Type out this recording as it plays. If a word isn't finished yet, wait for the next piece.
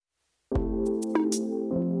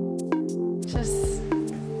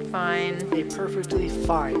Fine. A perfectly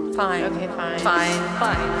fine. Fine. Okay, fine.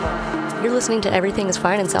 Fine. You're listening to Everything is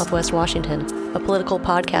Fine in Southwest Washington, a political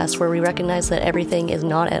podcast where we recognize that everything is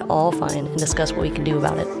not at all fine and discuss what we can do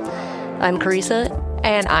about it. I'm Carissa.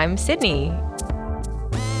 And I'm Sydney.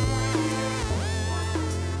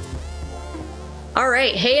 All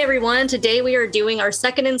right. Hey, everyone. Today we are doing our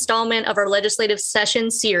second installment of our legislative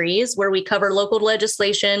session series where we cover local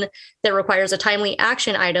legislation that requires a timely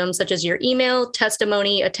action item such as your email,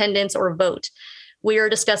 testimony, attendance, or vote. We are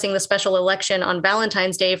discussing the special election on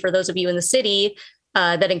Valentine's Day for those of you in the city.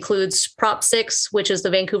 That includes Prop 6, which is the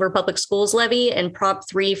Vancouver Public Schools levy, and Prop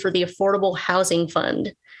 3 for the Affordable Housing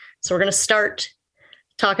Fund. So we're going to start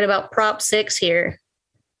talking about Prop 6 here.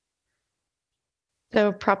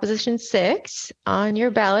 So Proposition 6 on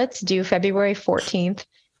your ballots due February 14th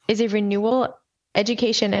is a renewal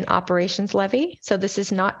education and operations levy. So this is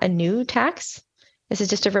not a new tax. This is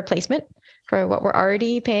just a replacement for what we're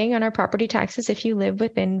already paying on our property taxes if you live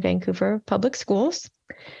within Vancouver Public Schools.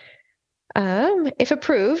 If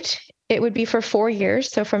approved, it would be for 4 years,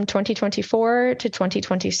 so from 2024 to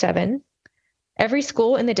 2027. Every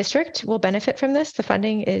school in the district will benefit from this. The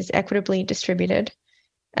funding is equitably distributed.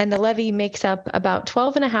 And the levy makes up about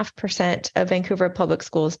 12.5% of Vancouver Public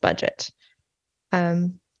Schools budget. As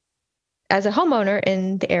a homeowner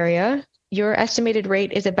in the area, your estimated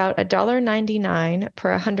rate is about $1.99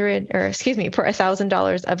 per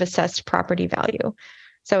 $1,000 of assessed property value.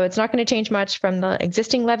 So it's not going to change much from the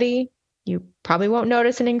existing levy. You probably won't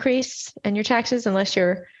notice an increase in your taxes unless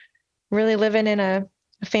you're really living in a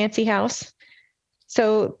fancy house.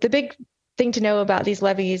 So the big thing to know about these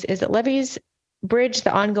levies is that levies bridge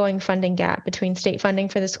the ongoing funding gap between state funding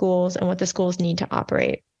for the schools and what the schools need to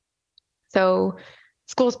operate. So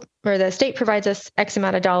schools or the state provides us X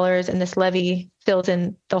amount of dollars and this levy fills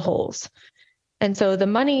in the holes. And so the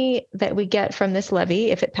money that we get from this levy,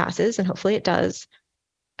 if it passes, and hopefully it does,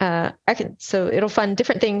 so it'll fund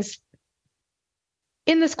different things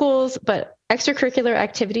in the schools, but extracurricular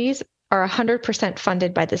activities are 100%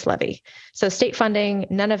 funded by this levy. So state funding,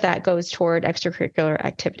 none of that goes toward extracurricular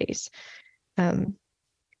activities.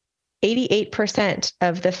 88%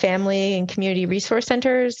 of the family and community resource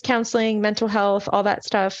centers, counseling, mental health, all that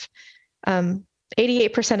stuff,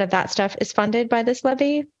 88% of that stuff is funded by this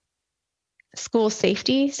levy. School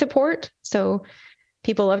safety support. So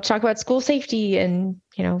people love to talk about school safety and,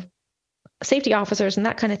 safety officers and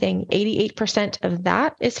that kind of thing. 88% of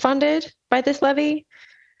that is funded by this levy.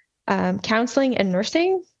 Counseling and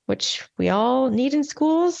nursing, which we all need in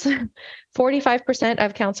schools. 45%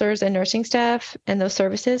 of counselors and nursing staff and those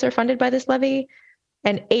services are funded by this levy,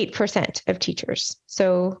 and 8% of teachers.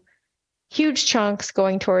 So huge chunks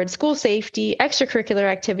going towards school safety, extracurricular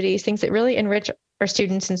activities, things that really enrich our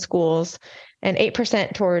students in schools, and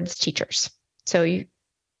 8% towards teachers. So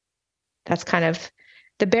that's kind of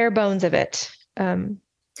the bare bones of it. Again,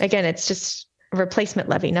 it's just a replacement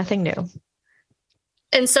levy, nothing new.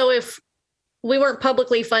 And so if we weren't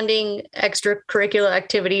publicly funding extracurricular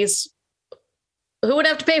activities, who would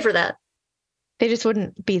have to pay for that? They just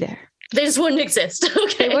wouldn't be there. They just wouldn't exist.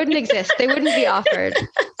 Okay. They wouldn't exist. They wouldn't be offered.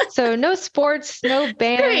 So no sports, no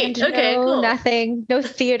band, cool. Nothing, no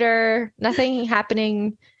theater, nothing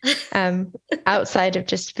happening outside of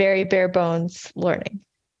just very bare bones learning.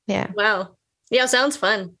 Yeah. Wow. Yeah, sounds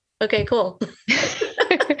fun. Okay, cool.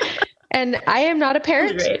 And I am not a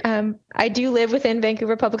parent. I do live within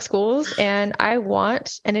Vancouver Public Schools, and I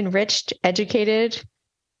want an enriched, educated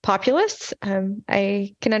populace.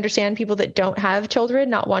 I can understand people that don't have children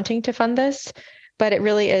not wanting to fund this, but it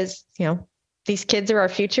really is, these kids are our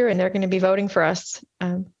future and they're going to be voting for us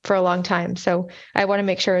for a long time. So I want to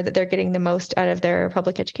make sure that they're getting the most out of their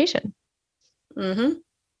public education. Mm-hmm.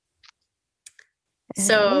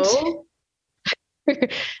 So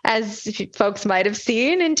as folks might have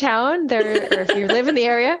seen in town, or if you live in the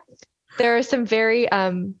area, there are some very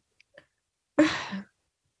loud.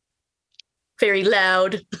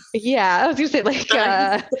 Yeah, I was going to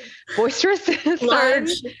say boisterous.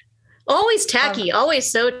 Large. Always tacky. Always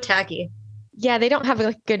so tacky. Yeah, they don't have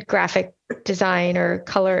a good graphic design or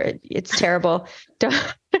color. It's terrible.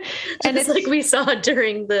 And it's like we saw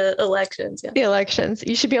during the elections. Yeah. The elections.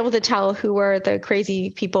 You should be able to tell who are the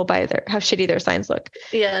crazy people by how shitty their signs look.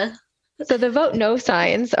 Yeah. So the vote no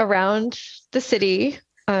signs around the city,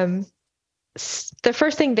 the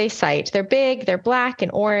first thing they cite, they're big, they're black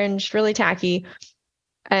and orange, really tacky.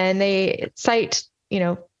 And they cite,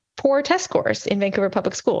 poor test scores in Vancouver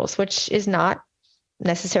Public Schools, which is not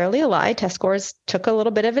necessarily a lie. Test scores took a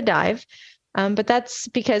little bit of a dive, but that's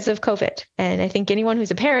because of COVID. And I think anyone who's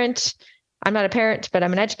a parent I'm not a parent, but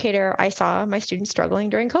I'm an educator. I saw my students struggling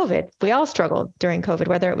during COVID. We all struggled during COVID,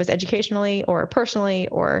 whether it was educationally or personally,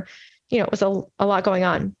 or, it was a lot going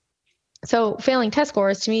on. So failing test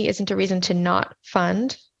scores to me isn't a reason to not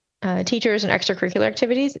fund teachers and extracurricular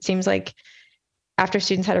activities. It seems like after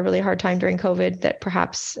students had a really hard time during COVID, that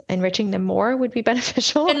perhaps enriching them more would be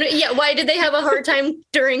beneficial. And why did they have a hard time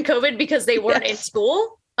during COVID? Because they weren't in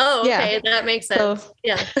school? Oh, okay. Yeah. That makes sense. So,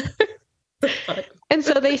 yeah. And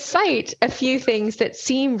so they cite a few things that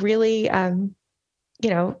seem really,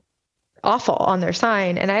 awful on their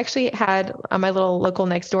sign. And I actually had on my little local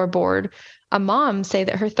next door board, a mom say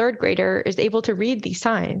that her third grader is able to read these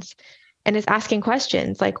signs and is asking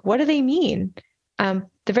questions like, what do they mean?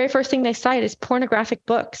 The very first thing they cite is pornographic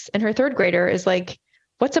books. And her third grader is like,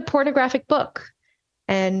 what's a pornographic book?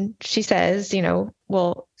 And she says,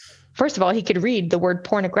 well, first of all, he could read the word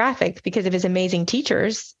pornographic because of his amazing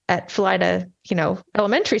teachers at Philida,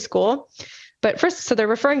 elementary school. But first, so they're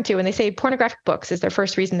referring to, when they say pornographic books is their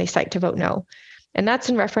first reason they cite to vote no. And that's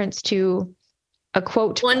in reference to a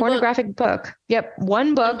quote, pornographic book. Yep.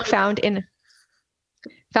 One book found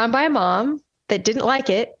by a mom that didn't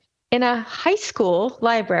like it in a high school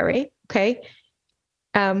library. Okay.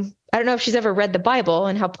 I don't know if she's ever read the Bible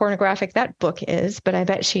and how pornographic that book is, but I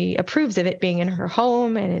bet she approves of it being in her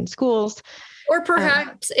home and in schools. Or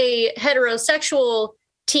perhaps a heterosexual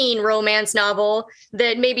teen romance novel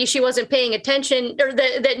that maybe she wasn't paying attention, or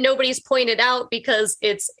that nobody's pointed out because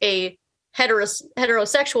it's a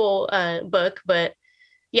heterosexual book. But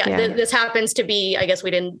this happens to be, I guess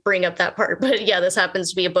we didn't bring up that part, but this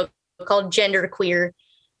happens to be a book called Genderqueer,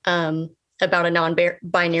 about a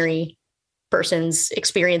non-binary person's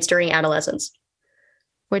experience during adolescence.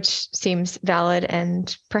 Which seems valid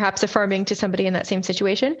and perhaps affirming to somebody in that same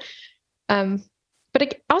situation. But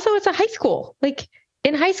it's a high school. Like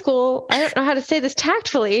in high school, I don't know how to say this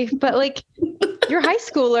tactfully, but like your high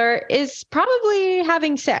schooler is probably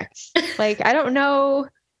having sex. Like, I don't know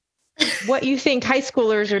what you think high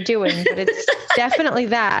schoolers are doing, but it's definitely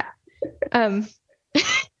that.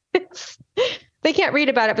 They can't read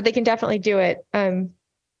about it, but they can definitely do it.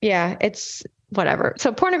 It's whatever.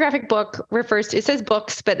 So pornographic book it says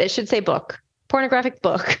books, but it should say book. Pornographic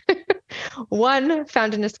book. One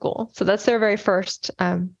found in a school. So that's their very first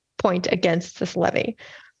point against this levy.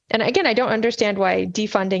 And again, I don't understand why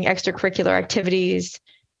defunding extracurricular activities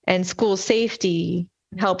and school safety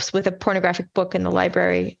helps with a pornographic book in the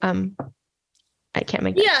library. I can't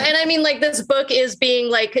make that sense. And I mean, like, this book is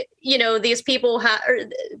being like, these people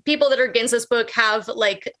people that are against this book have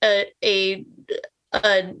like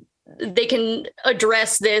they can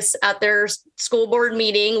address this at their school board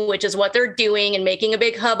meeting, which is what they're doing and making a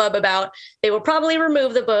big hubbub about. They will probably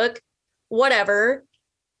remove the book, whatever.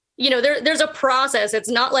 There's a process. It's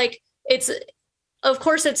not like of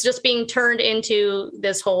course, it's just being turned into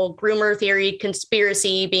this whole groomer theory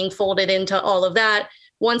conspiracy being folded into all of that.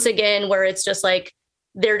 Once again, where it's just like,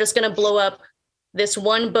 they're just going to blow up this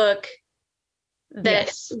one book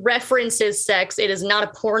that references sex. It is not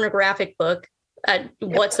a pornographic book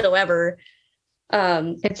whatsoever. It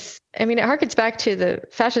harkens back to the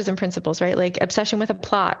fascism principles, right? Like obsession with a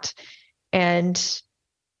plot and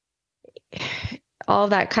all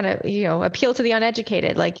that kind of, appeal to the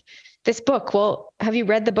uneducated. Like this book, well, have you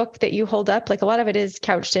read the book that you hold up? Like a lot of it is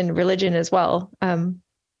couched in religion as well.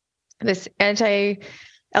 This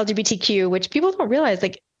anti-LGBTQ, which people don't realize,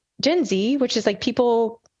 like Gen Z, which is like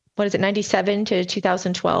people, 97 to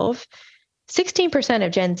 2012, 16%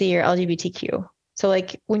 of Gen Z are LGBTQ. So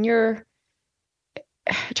like when you're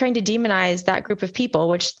trying to demonize that group of people,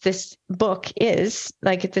 which this book is,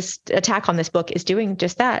 like this attack on this book is doing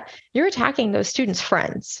just that, you're attacking those students'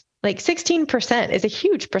 friends. Like 16% is a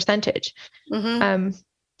huge percentage. Mm-hmm.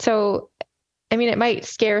 So, it might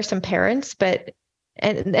scare some parents, but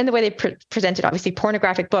and the way they presented, obviously,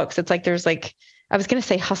 pornographic books. It's like there's like, I was going to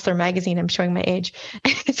say Hustler magazine. I'm showing my age.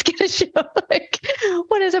 It's going to show like,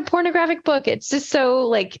 what is a pornographic book? It's just so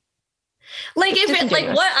like if it,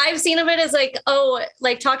 like what I've seen of it is like,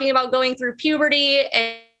 talking about going through puberty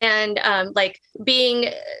and like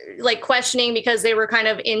being like questioning because they were kind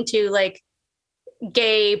of into like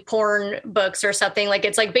gay porn books or something. Like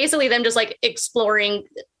it's like basically them just like experiencing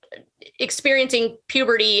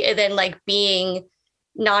puberty and then like being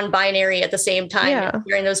non-binary at the same time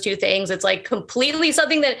during those two things. It's like completely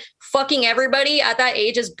something that fucking everybody at that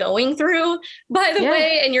age is going through, by the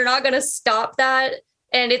way, and you're not going to stop that.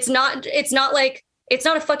 And it's not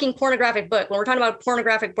a fucking pornographic book. When we're talking about a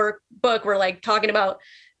pornographic book, we're like talking about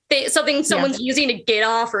something someone's using to get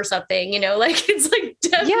off or something, like it's like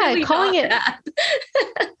definitely calling it that.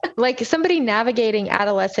 Like somebody navigating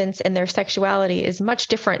adolescence and their sexuality is much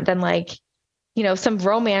different than like some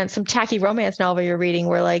romance, some tacky romance novel you're reading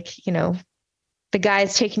where like, the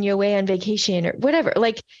guy's taking you away on vacation or whatever.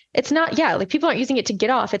 Like, it's not, like people aren't using it to get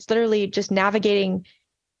off. It's literally just navigating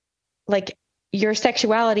like your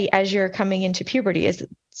sexuality as you're coming into puberty is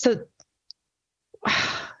so,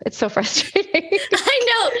 it's so frustrating.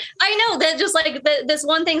 I know that just like this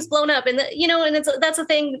one thing's blown up and that's the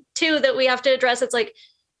thing too, that we have to address. It's like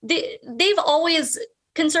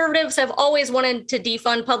conservatives have always wanted to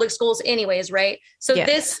defund public schools anyways, right? So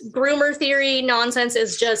This groomer theory nonsense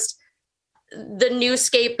is just the new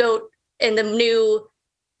scapegoat and the new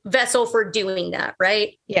vessel for doing that,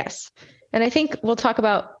 right? Yes. And I think we'll talk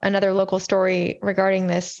about another local story regarding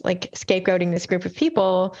this, like scapegoating this group of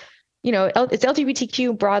people. It's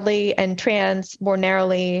LGBTQ broadly and trans more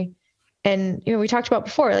narrowly. And, we talked about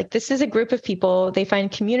before, like this is a group of people, they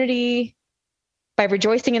find community by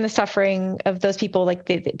rejoicing in the suffering of those people. Like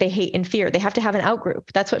they hate and fear. They have to have an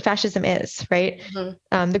outgroup. That's what fascism is, right?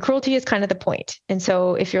 Mm-hmm. The cruelty is kind of the point. And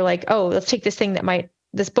so if you're like, oh, let's take this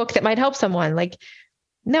book that might help someone, like,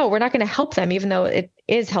 no, we're not going to help them, even though it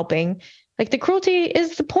is helping. Like the cruelty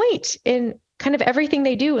is the point in kind of everything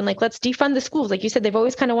they do. And like, let's defund the schools. Like you said, they've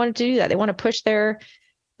always kind of wanted to do that. They want to push their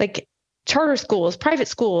like charter schools, private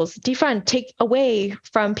schools, defund, take away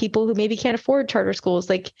from people who maybe can't afford charter schools.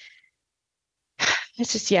 Like,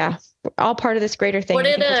 it's just, all part of this greater thing.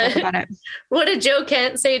 What did Joe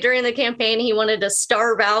Kent say during the campaign? He wanted to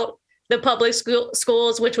starve out the public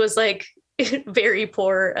schools, which was like very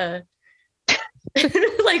poor,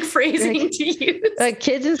 like phrasing to use. Like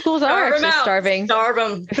kids in schools are actually starving. Starve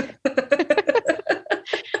them.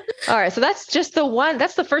 All right. So that's just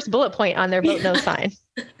that's the first bullet point on their vote no sign.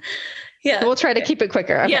 Yeah. So we'll try to keep it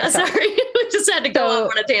quicker. Okay, sorry. We just had to go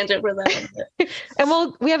on a tangent for that.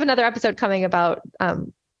 And we have another episode coming about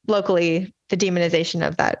locally the demonization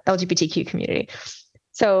of that LGBTQ community.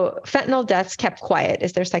 So fentanyl deaths kept quiet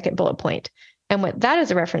is their second bullet point. And what that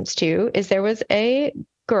is a reference to is there was a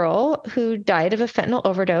girl who died of a fentanyl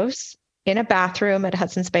overdose in a bathroom at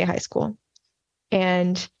Hudson's Bay High School.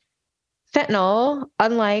 And fentanyl,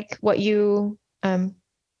 unlike what you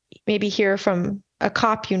maybe hear from a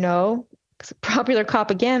cop, popular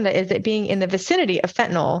propaganda is that being in the vicinity of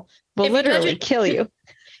fentanyl will literally kill you.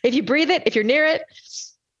 If you breathe it, if you're near it,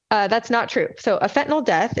 that's not true. So a fentanyl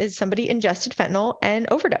death is somebody ingested fentanyl and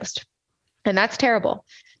overdosed. And that's terrible.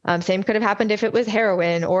 Same could have happened if it was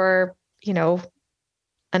heroin or,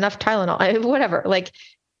 enough Tylenol, whatever. Like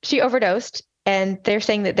she overdosed and they're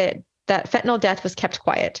saying that fentanyl death was kept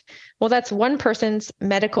quiet. Well, that's one person's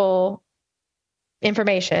medical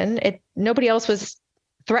information. Nobody else was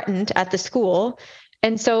threatened at the school.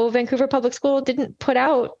 And so Vancouver Public School didn't put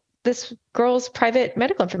out this girl's private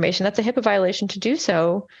medical information. That's a HIPAA violation to do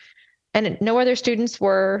so. And no other students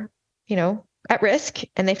were, at risk.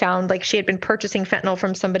 And they found like she had been purchasing fentanyl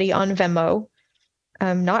from somebody on Venmo,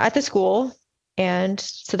 not at the school. And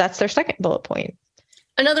so that's their second bullet point.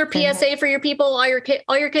 Another PSA for your people. All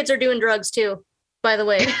your kids are doing drugs too, by the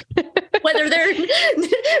way. Whether they're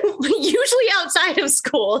usually outside of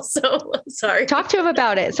school. So sorry. Talk to them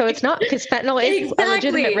about it. So it's not because fentanyl is a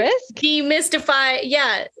legitimate risk. Demystify.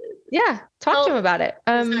 Yeah. Yeah. Talk to them about it.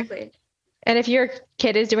 Exactly. And if your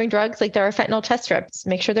kid is doing drugs, like there are fentanyl test strips,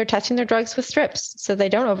 make sure they're testing their drugs with strips so they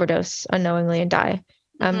don't overdose unknowingly and die.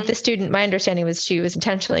 This student, my understanding was she was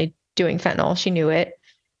intentionally doing fentanyl. She knew it.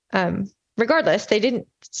 Regardless, they didn't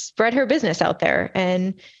spread her business out there.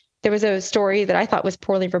 And there was a story that I thought was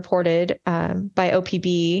poorly reported by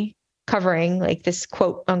OPB covering like this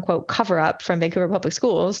quote unquote cover up from Vancouver Public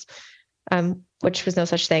Schools, which was no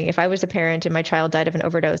such thing. If I was a parent and my child died of an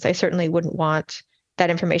overdose, I certainly wouldn't want that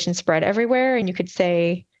information spread everywhere. And you could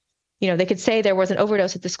say, they could say there was an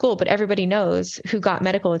overdose at the school, but everybody knows who got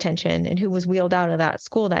medical attention and who was wheeled out of that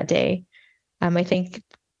school that day. I think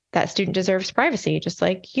that student deserves privacy, just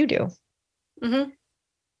like you do. Mm-hmm.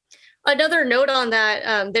 Another note on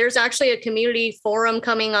that, there's actually a community forum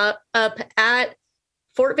coming up at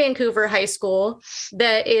Fort Vancouver High School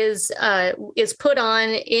that is put on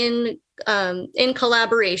in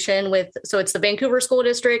collaboration with, so it's the Vancouver School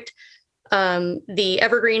District, the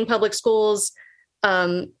Evergreen Public Schools,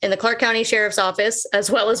 and the Clark County Sheriff's Office,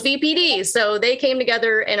 as well as VPD. So they came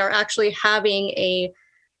together and are actually having a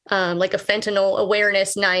fentanyl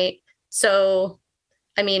awareness night. So,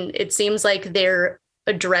 I mean, it seems like they're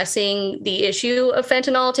addressing the issue of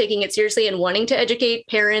fentanyl, taking it seriously and wanting to educate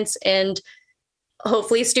parents and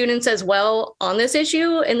hopefully students as well on this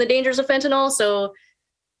issue and the dangers of fentanyl. So,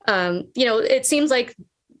 it seems like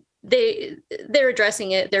they're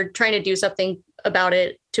addressing it. They're trying to do something about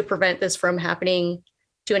it to prevent this from happening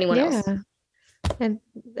to anyone else. And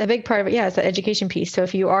a big part of it, is the education piece. So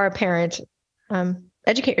if you are a parent,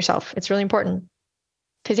 educate yourself. It's really important.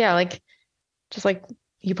 Because just like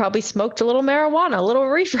you probably smoked a little marijuana, a little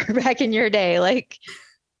reefer back in your day. Like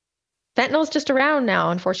fentanyl's just around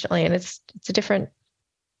now, unfortunately, and it's a different.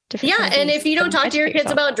 Yeah, and if you don't talk to your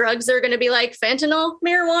kids about drugs, they're going to be like fentanyl,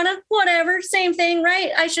 marijuana, whatever, same thing,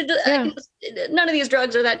 right? None of these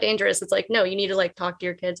drugs are that dangerous. It's like, no, you need to like talk to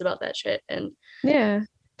your kids about that shit. And yeah,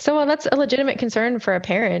 so that's a legitimate concern for a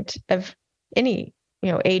parent of any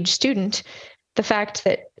age student. The fact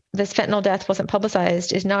that this fentanyl death wasn't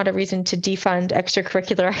publicized is not a reason to defund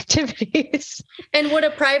extracurricular activities. And would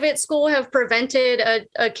a private school have prevented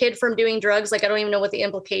a kid from doing drugs? Like, I don't even know what the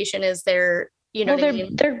implication is there. You know,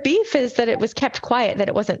 their beef is that it was kept quiet, that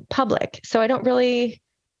it wasn't public. So I don't know.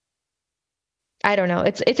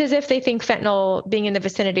 It's as if they think being in the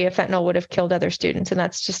vicinity of fentanyl would have killed other students. And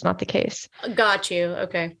that's just not the case. Got you.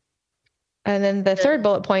 Okay. And then the third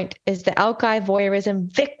bullet point is the Alki voyeurism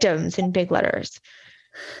victims in big letters.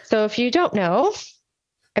 So if you don't know,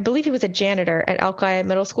 I believe he was a janitor at Alki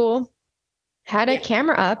Middle School, had a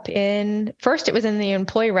camera up first it was in the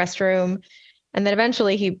employee restroom. And then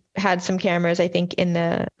eventually he had some cameras, I think, in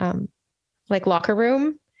the locker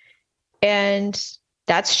room. And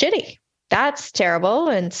that's shitty. That's terrible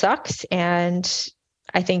and sucks. And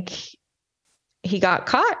I think he got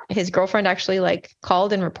caught. His girlfriend actually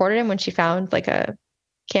called and reported him when she found a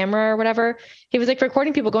camera or whatever. He was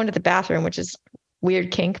recording people going to the bathroom, which is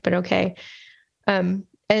weird kink, but okay. And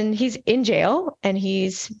he's in jail and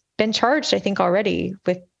he's been charged, I think, already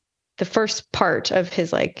with the first part of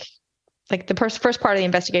his the first part of the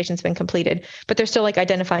investigation has been completed, but they're still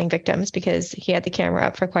identifying victims because he had the camera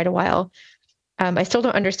up for quite a while. I still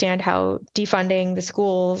don't understand how defunding the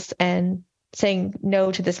schools and saying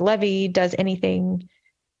no to this levy does anything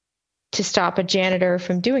to stop a janitor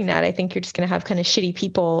from doing that. I think you're just going to have kind of shitty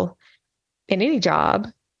people in any job.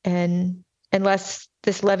 And unless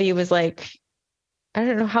this levy was I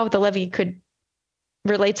don't know how the levy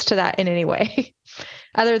relates to that in any way.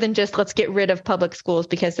 Other than just let's get rid of public schools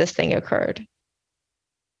because this thing occurred.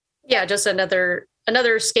 Yeah, just another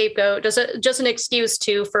scapegoat, just an excuse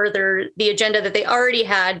to further the agenda that they already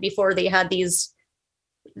had before they had these,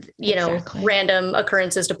 random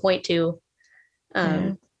occurrences to point to.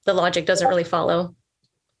 The logic doesn't really follow,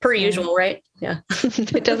 per usual, right? Yeah,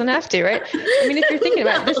 it doesn't have to, right? I mean, if you're thinking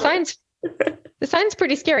about it, the sign's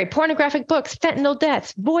pretty scary. Pornographic books, fentanyl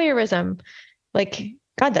deaths, voyeurism,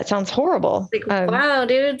 God, that sounds horrible. Wow,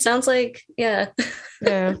 dude. Sounds yeah.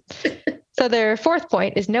 Yeah. So their fourth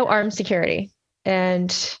point is no armed security.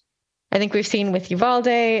 And I think we've seen with Uvalde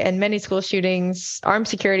and many school shootings, armed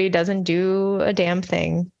security doesn't do a damn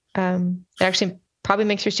thing. It actually probably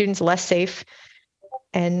makes your students less safe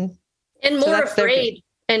and more afraid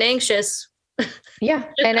and anxious. Yeah.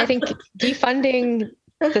 And I think defunding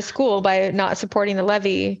the school by not supporting the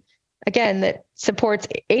levy, again, that supports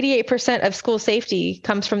 88% of school safety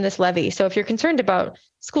comes from this levy. So if you're concerned about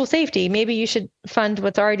school safety, maybe you should fund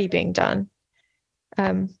what's already being done.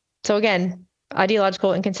 So again,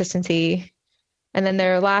 ideological inconsistency. And then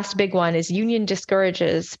their last big one is union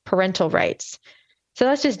discourages parental rights. So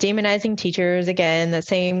that's just demonizing teachers. Again, the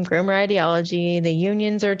same groomer ideology. The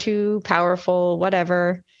unions are too powerful,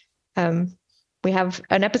 whatever. We have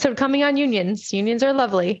an episode coming on unions. Unions are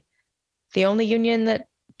lovely. The only union that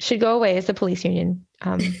should go away is the police union.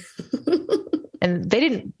 And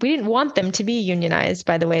we didn't want them to be unionized,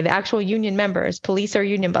 by the way. The actual union members, police are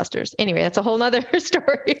union busters. Anyway, that's a whole nother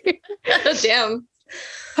story. Damn.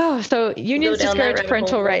 Oh, so unions discourage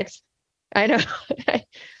parental rights. I know.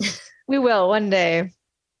 We will one day.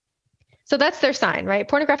 So that's their sign, right?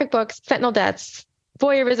 Pornographic books, fentanyl deaths,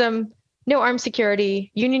 voyeurism, no armed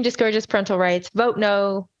security, union discourages parental rights, vote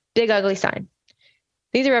no, big ugly sign.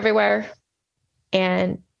 These are everywhere.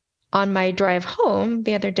 And on my drive home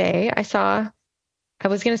the other day, I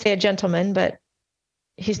was going to say a gentleman, but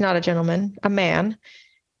he's not a gentleman, a man,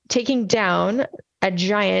 taking down a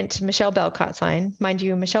giant Michelle Belcott sign. Mind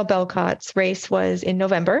you, Michelle Belcott's race was in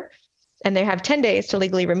November, and they have 10 days to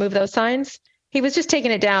legally remove those signs. He was just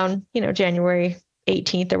taking it down, January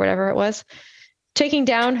 18th or whatever it was, taking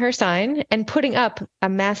down her sign and putting up a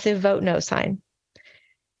massive vote no sign.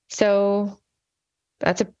 So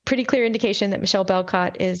that's a pretty clear indication that Michelle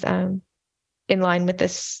Belcott is in line with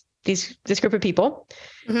this group of people.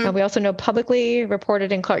 Mm-hmm. We also know publicly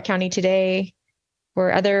reported in Clark County today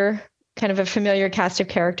were other kind of a familiar cast of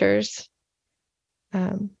characters.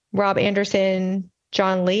 Rob Anderson,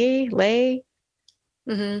 John Lay,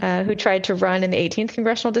 who tried to run in the 18th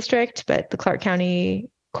congressional district, but the Clark County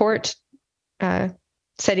court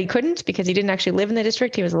said he couldn't because he didn't actually live in the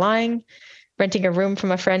district. He was lying, renting a room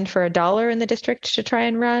from a friend for $1 in the district to try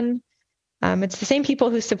and run. It's the same people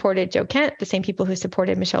who supported Joe Kent, the same people who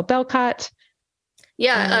supported Michelle Belcott.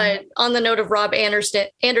 Yeah. On the note of Rob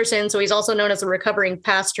Anderson, so he's also known as a recovering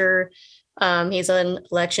pastor. He's an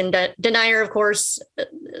election denier, of course,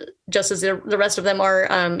 just as the rest of them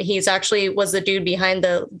are. He's actually was the dude behind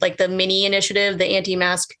the mini initiative, the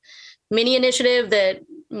anti-mask mini initiative that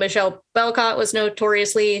Michelle Belcott was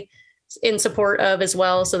notoriously in support of as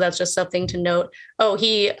well. So that's just something to note. Oh,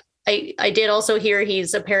 I did also hear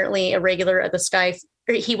he's apparently a regular at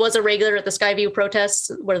he was a regular at the Skyview protests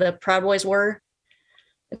where the Proud Boys were.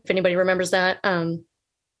 If anybody remembers that.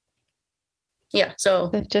 Yeah. So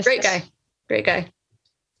great guy.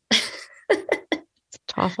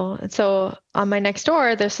 It's awful. And so on my next door,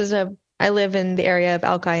 I live in the area of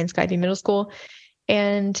Alki and Skyview Middle School.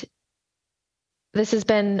 And this has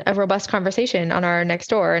been a robust conversation on our next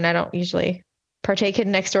door. And I don't usually partake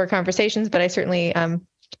in next door conversations, but I certainly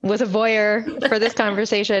was a voyeur for this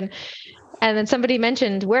conversation. And then somebody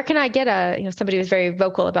mentioned, where can I get somebody was very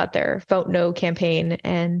vocal about their Vote No campaign.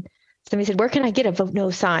 And somebody said, where can I get a Vote No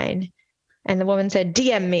sign? And the woman said,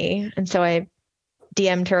 DM me. And so I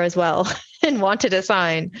DM'd her as well and wanted a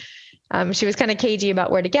sign. She was kind of cagey about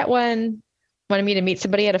where to get one, wanted me to meet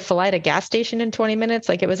somebody at a Philida gas station in 20 minutes,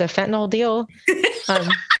 like it was a fentanyl deal.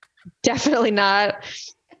 Definitely not.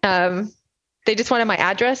 They just wanted my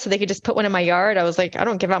address so they could just put one in my yard. I was like, I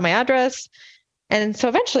don't give out my address. And so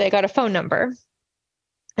eventually I got a phone number,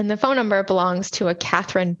 and the phone number belongs to a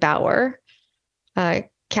Catherine Bauer.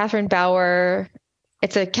 Catherine Bauer,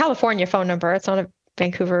 it's a California phone number. It's not a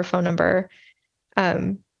Vancouver phone number.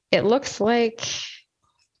 It looks like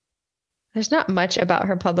there's not much about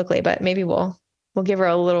her publicly, but maybe we'll give her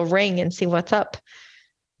a little ring and see what's up.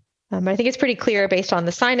 I think it's pretty clear based on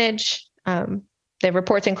the signage. The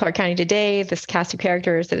reports in Clark County today, this cast of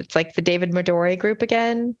characters, that it's like the David Midori group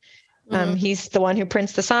again. He's the one who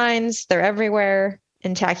prints the signs. They're everywhere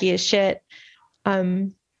and tacky as shit.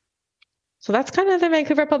 So that's kind of the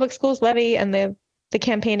Vancouver Public Schools levy, and the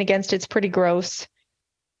campaign against it's pretty gross.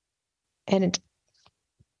 And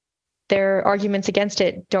their arguments against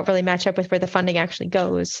it don't really match up with where the funding actually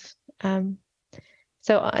goes.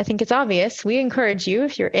 So I think it's obvious. We encourage you,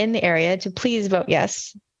 if you're in the area, to please vote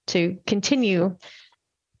yes, to continue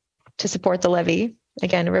to support the levy.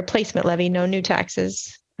 Again, a replacement levy, no new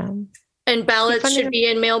taxes. And ballots should be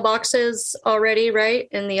in mailboxes already, right?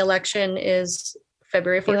 And the election is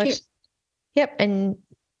February 14th. Yep. And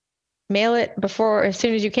mail it as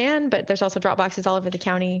soon as you can, but there's also drop boxes all over the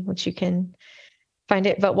county, which you can find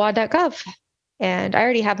at votewad.gov. And I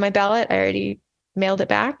already have my ballot. I already mailed it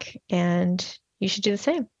back, and you should do the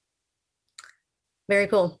same. Very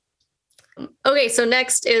cool. Okay, so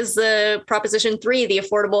next is the Proposition 3, the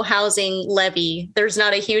Affordable Housing Levy. There's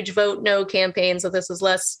not a huge Vote No campaign, so this is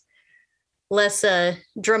less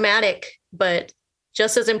dramatic, but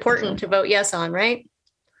just as important to vote yes on, right?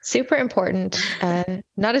 Super important.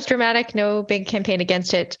 Not as dramatic. No big campaign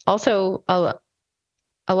against it. Also, a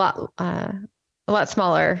lot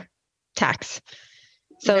smaller tax.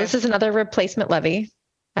 So This is another replacement levy.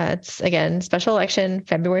 It's again special election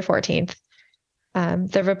February 14th.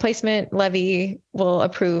 The replacement levy will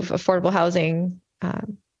approve affordable housing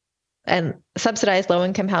and subsidize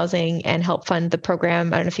low-income housing and help fund the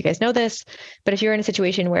program. I don't know if you guys know this, but if you're in a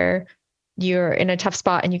situation where you're in a tough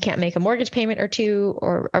spot and you can't make a mortgage payment or two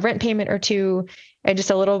or a rent payment or two, and just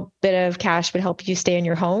a little bit of cash would help you stay in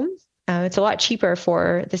your home. It's a lot cheaper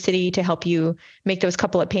for the city to help you make those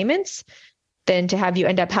couple of payments than to have you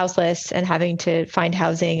end up houseless and having to find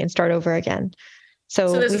housing and start over again.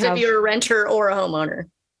 So this is if you're a renter or a homeowner.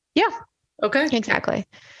 Yeah. Okay. Exactly.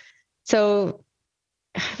 So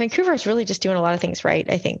Vancouver is really just doing a lot of things right,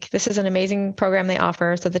 I think. This is an amazing program they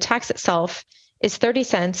offer. So the tax itself is 30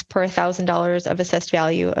 cents per $1,000 of assessed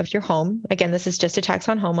value of your home. Again, this is just a tax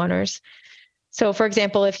on homeowners. So for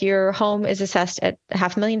example, if your home is assessed at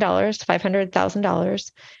 $500,000,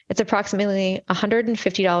 $500,000, it's approximately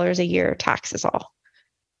 $150 a year tax is all.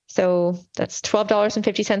 So that's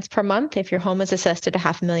 $12.50 per month if your home is assessed at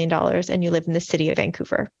 $500,000 and you live in the city of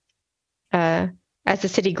Vancouver. As the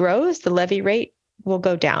city grows, the levy rate will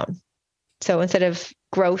go down. So instead of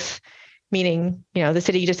growth, meaning, the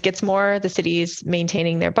city just gets more, the city's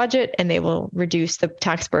maintaining their budget and they will reduce the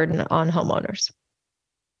tax burden on homeowners.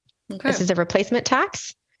 Okay. This is a replacement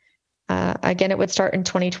tax. Again, it would start in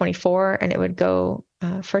 2024 and it would go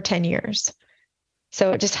for 10 years.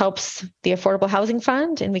 So it just helps the Affordable Housing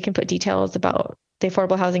Fund, and we can put details about the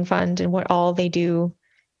Affordable Housing Fund and what all they do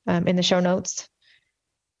in the show notes.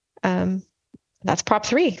 That's Prop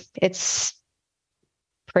 3. It's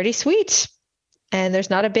pretty sweet. And there's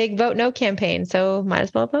not a big Vote No campaign, so might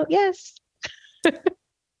as well vote yes.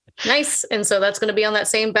 Nice. And so that's going to be on that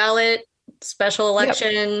same ballot, special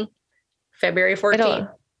election, February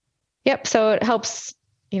 14th. Yep. So it helps,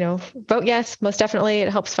 vote yes, most definitely. It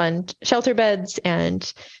helps fund shelter beds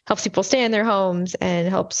and helps people stay in their homes and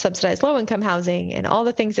helps subsidize low income housing and all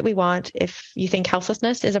the things that we want if you think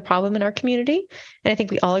houselessness is a problem in our community. And I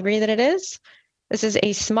think we all agree that it is. This is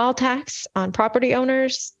a small tax on property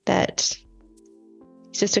owners that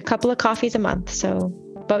it's just a couple of coffees a month. So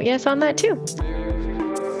vote yes on that too.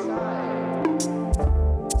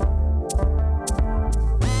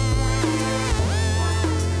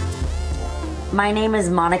 My name is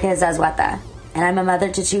Monica Zazueta, and I'm a mother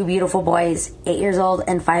to two beautiful boys, 8 years old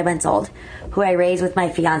and 5 months old, who I raised with my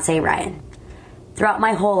fiance, Ryan. Throughout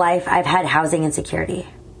my whole life, I've had housing insecurity.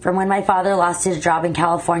 From when my father lost his job in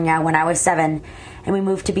California when I was 7, and we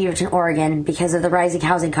moved to Beaverton, Oregon because of the rising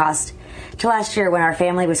housing cost, to last year when our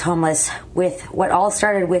family was homeless, with what all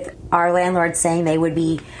started with our landlord saying they would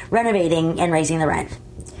be renovating and raising the rent.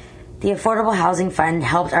 The Affordable Housing Fund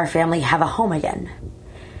helped our family have a home again.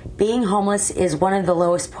 Being homeless is one of the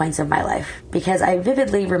lowest points of my life because I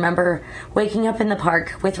vividly remember waking up in the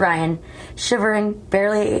park with Ryan, shivering,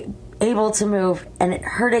 barely able to move, and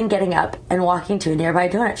hurting getting up and walking to a nearby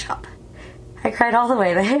donut shop. I cried all the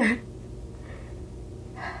way there.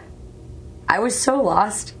 I was so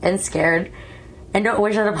lost and scared and don't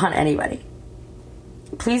wish that upon anybody.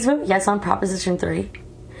 Please vote yes on Proposition 3.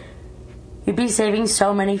 You'd be saving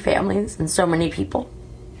so many families and so many people.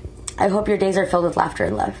 I hope your days are filled with laughter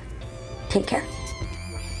and love. Take care.